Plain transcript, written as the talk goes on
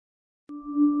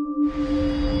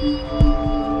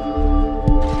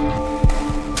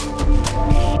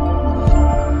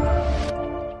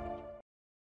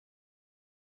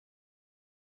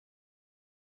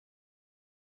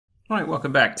All right,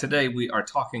 welcome back. Today we are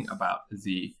talking about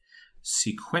the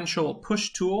Sequential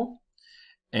Push tool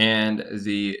and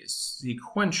the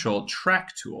Sequential Track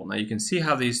tool. Now you can see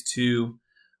how these two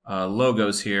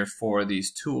logos here for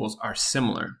these tools are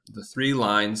similar. The three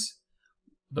lines,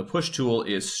 the push tool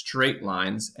is straight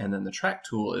lines, and then the track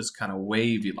tool is kind of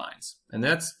wavy lines. And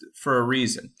that's for a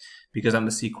reason, because on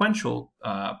the Sequential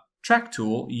Track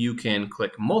tool, you can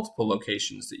click multiple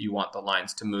locations that you want the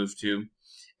lines to move to.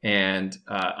 And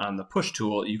on the push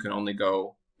tool, you can only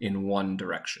go in one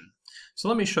direction. So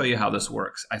let me show you how this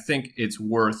works. I think it's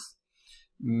worth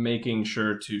making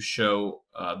sure to show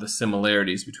the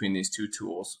similarities between these two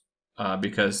tools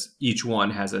because each one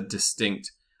has a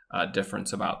distinct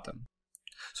difference about them.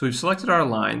 So we've selected our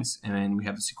lines and we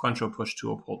have the sequential push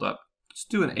tool pulled up. Let's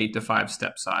do an 8 to 5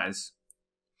 step size.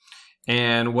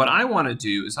 And what I want to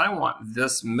do is I want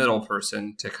this middle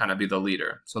person to kind of be the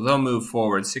leader. So they'll move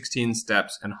forward 16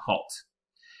 steps and halt.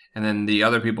 And then the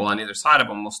other people on either side of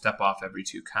them will step off every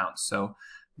 2 counts. So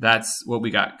that's what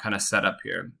we got kind of set up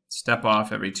here. Step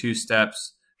off every 2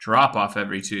 steps, drop off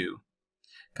every 2.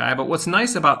 Okay, but what's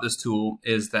nice about this tool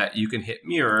is that you can hit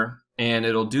mirror and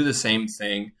it'll do the same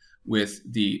thing with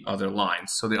the other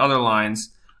lines. So the other lines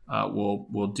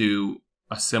will do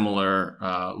a similar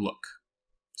look.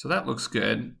 So that looks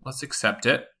good. Let's accept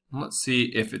it. And let's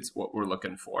see if it's what we're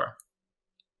looking for.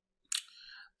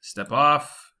 Step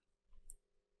off.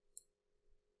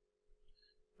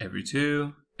 Every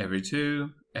 2, every 2,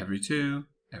 every 2,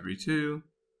 every 2.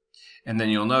 And then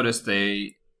you'll notice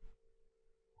they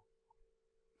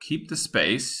keep the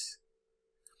space,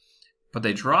 but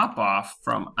they drop off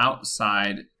from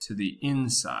outside to the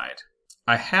inside.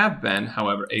 I have been,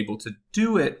 however, able to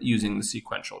do it using the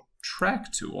Sequential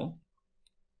Track tool.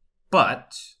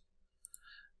 But,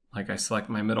 like I select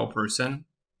my middle person,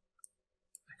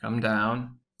 I come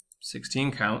down,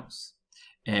 16 counts,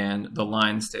 and the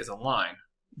line stays a line,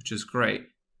 which is great.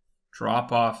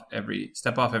 Step off every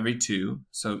 2,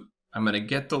 so I'm going to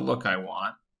get the look I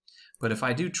want. But if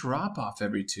I do drop off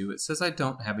every 2, it says I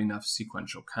don't have enough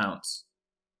sequential counts.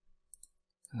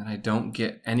 And then I don't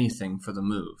get anything for the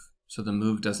move, so the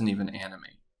move doesn't even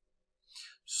animate.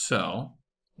 So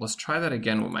let's try that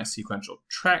again with my Sequential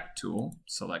Track tool.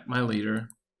 Select my leader,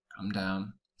 come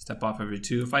down, step off every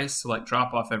 2. If I select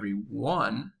drop off every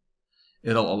 1,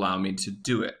 it'll allow me to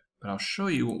do it. But I'll show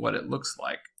you what it looks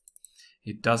like.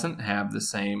 It doesn't have the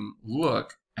same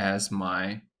look as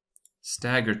my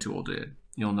stagger tool did.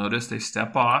 You'll notice they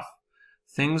step off.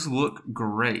 Things look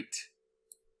great,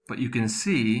 but you can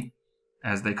see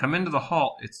as they come into the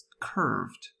halt, it's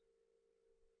curved.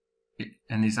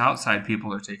 And these outside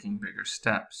people are taking bigger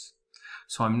steps.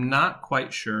 So I'm not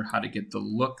quite sure how to get the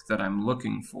look that I'm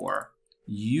looking for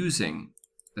using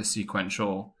the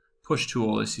sequential push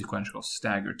tool, the sequential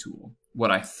stagger tool,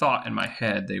 what I thought in my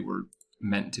head they were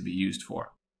meant to be used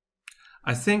for.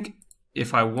 I think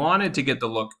if I wanted to get the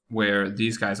look where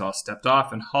these guys all stepped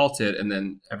off and halted and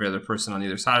then every other person on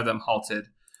either side of them halted,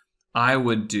 I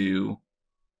would do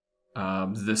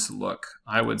this look.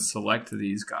 I would select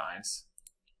these guys.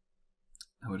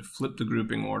 I would flip the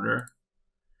grouping order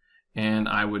and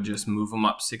I would just move them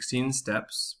up 16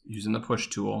 steps using the push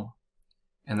tool,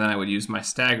 and then I would use my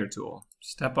stagger tool.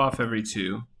 Step off every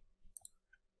 2,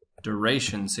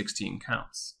 duration 16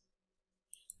 counts.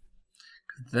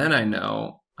 Then I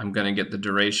know I'm going to get the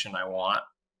duration I want.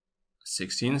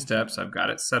 16 steps, I've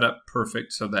got it set up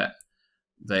perfect so that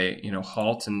they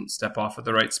halt and step off at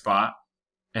the right spot.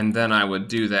 And then I would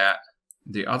do that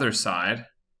the other side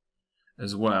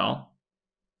as well.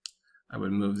 I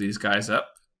would move these guys up,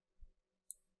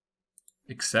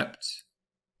 except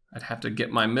I'd have to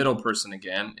get my middle person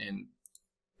again and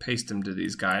paste them to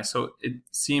these guys. So it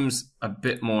seems a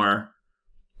bit more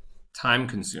time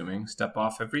consuming. Step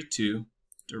off every 2,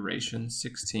 duration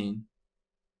 16,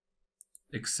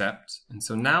 except. And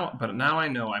so now I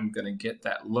know I'm going to get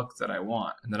that look that I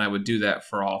want. And then I would do that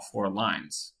for all 4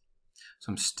 lines.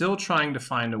 So I'm still trying to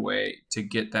find a way to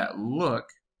get that look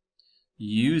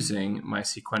using my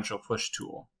sequential push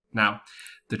tool. Now,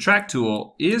 the track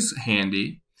tool is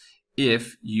handy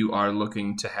if you are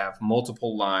looking to have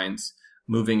multiple lines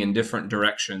moving in different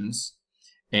directions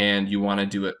and you want to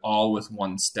do it all with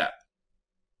one step.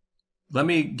 Let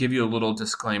me give you a little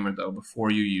disclaimer though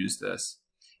before you use this.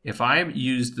 If I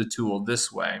use the tool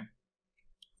this way,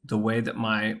 the way that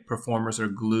my performers are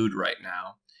glued right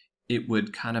now, it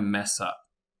would kind of mess up.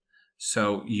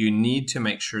 So you need to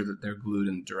make sure that they're glued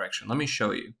in the direction. Let me show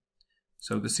you.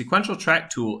 So the sequential track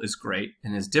tool is great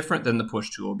and is different than the push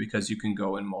tool because you can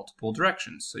go in multiple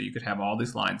directions. So you could have all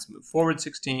these lines move forward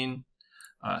 16,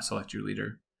 select your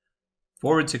leader,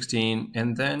 forward 16,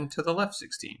 and then to the left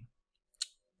 16.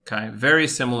 Okay, very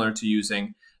similar to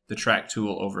using the track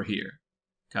tool over here.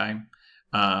 Okay,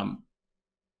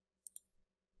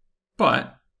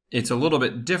 but it's a little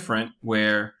bit different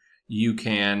where you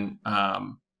can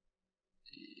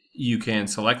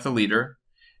select the leader,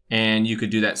 and you could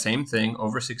do that same thing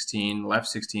over 16, left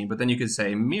 16, but then you could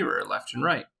say mirror left and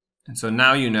right. And so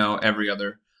now you know every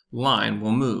other line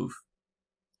will move.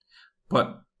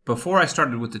 But before I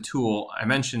started with the tool, I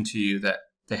mentioned to you that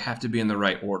they have to be in the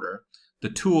right order. The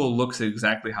tool looks at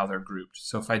exactly how they're grouped.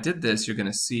 So if I did this, you're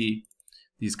going to see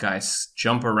these guys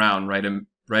jump around right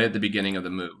at the beginning of the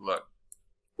move. Look.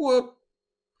 Whoop.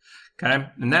 Okay,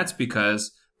 and that's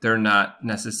because they're not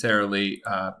necessarily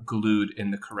glued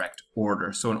in the correct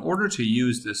order. So in order to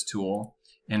use this tool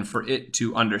and for it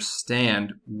to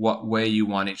understand what way you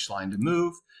want each line to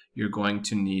move, you're going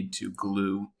to need to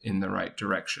glue in the right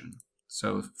direction.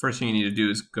 So the first thing you need to do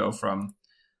is go from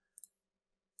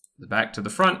the back to the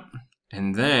front,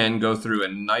 and then go through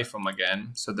and knife them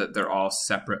again so that they're all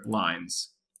separate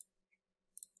lines.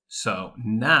 So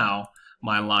now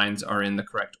my lines are in the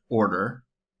correct order,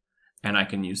 and I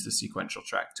can use the sequential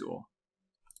track tool.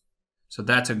 So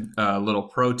that's a little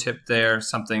pro tip there,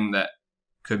 something that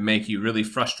could make you really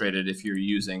frustrated if you're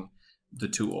using the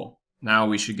tool. Now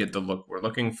we should get the look we're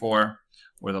looking for,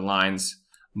 where the lines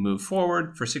move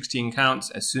forward for 16 counts.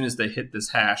 As soon as they hit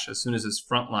this hash, as soon as this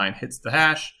front line hits the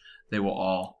hash, they will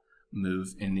all move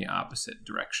in the opposite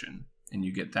direction, and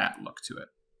you get that look to it.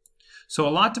 So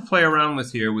a lot to play around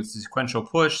with here with sequential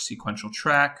push, sequential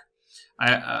track.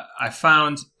 I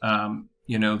found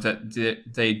that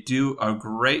they do a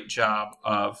great job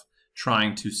of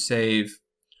trying to save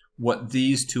what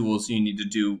these tools you need to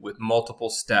do with multiple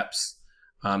steps.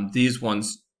 These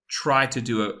ones try to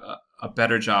do a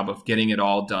better job of getting it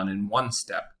all done in one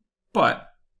step, but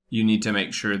you need to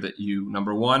make sure that you,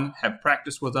 number one, have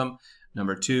practice with them.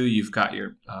 Number two, you've got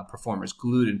your performers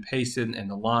glued and pasted, and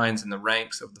the lines and the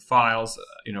ranks of the files,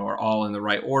 are all in the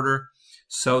right order,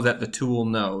 so that the tool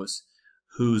knows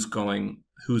who's going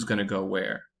to go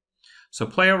where. So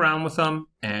play around with them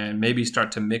and maybe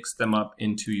start to mix them up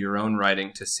into your own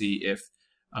writing to see if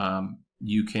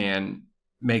you can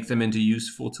make them into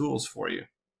useful tools for you.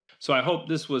 So I hope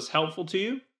this was helpful to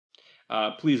you.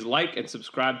 Please like and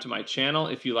subscribe to my channel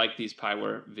if you like these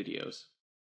Pyware videos.